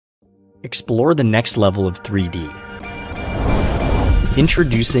Explore the next level of 3D.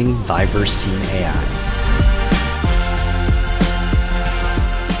 Introducing VIVERSE Scene AI.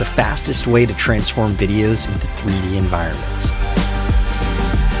 The fastest way to transform videos into 3D environments.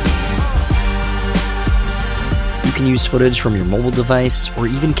 You can use footage from your mobile device or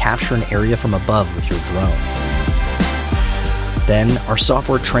even capture an area from above with your drone. Then, our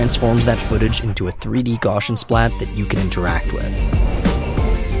software transforms that footage into a 3D Gaussian splat that you can interact with.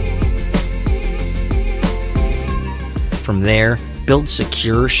 From there, build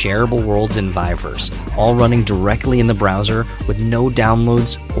secure, shareable worlds in VIVERSE, all running directly in the browser with no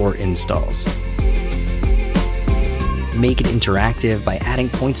downloads or installs. Make it interactive by adding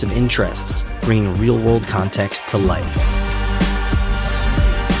points of interest, bringing real-world context to life.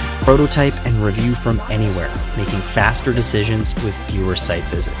 Prototype and review from anywhere, making faster decisions with fewer site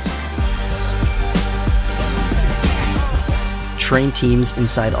visits. Train teams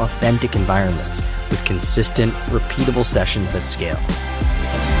inside authentic environments with consistent, repeatable sessions that scale.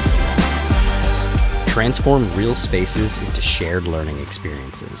 Transform real spaces into shared learning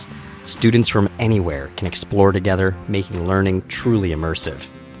experiences. Students from anywhere can explore together, making learning truly immersive.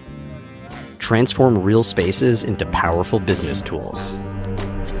 Transform real spaces into powerful business tools.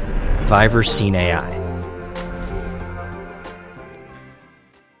 VIVERSE Scene AI.